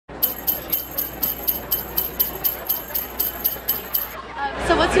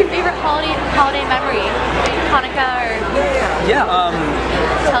what's your favorite holiday memory? Hanukkah or? Yeah,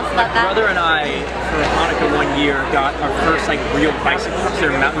 Tell us about my that. brother and I, for Hanukkah one year, got our first like real bicycles.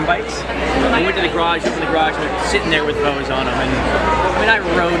 They're mountain bikes. We went to the garage, opened the garage, and they're sitting there with hose on them. And I mean, I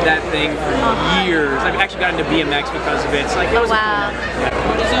rode that thing for years. I've actually got into BMX because of it. It's like, that was Wow.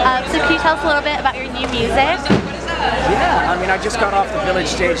 So can you tell us a little bit about your new music? Yeah, I mean, I just got off the Village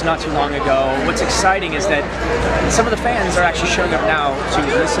stage not too long ago. What's exciting is that some of the fans are actually showing up now to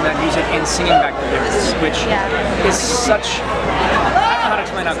listen to that music and singing back the lyrics, which is such... I don't know how to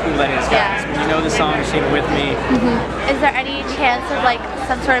explain how cool that is, guys. When you know the song, you sing it with me. Is there any chance of like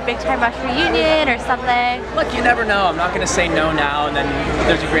some sort of Big Time Rush reunion or something? Look, you never know. I'm not going to say no now, and then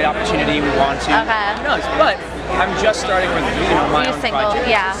there's a great opportunity we want to. Okay. Who knows? But I'm just starting with my own single, project.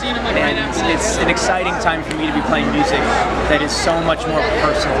 yeah. And it's an exciting time for me to be playing music that is so much more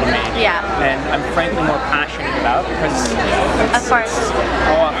personal to me. Yeah. And I'm frankly more passionate about because Of course.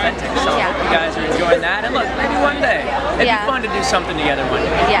 all authentic. So I hope you guys are enjoying that. And look, maybe one day it'd be fun to do something together one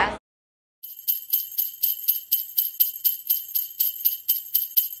day. Yeah.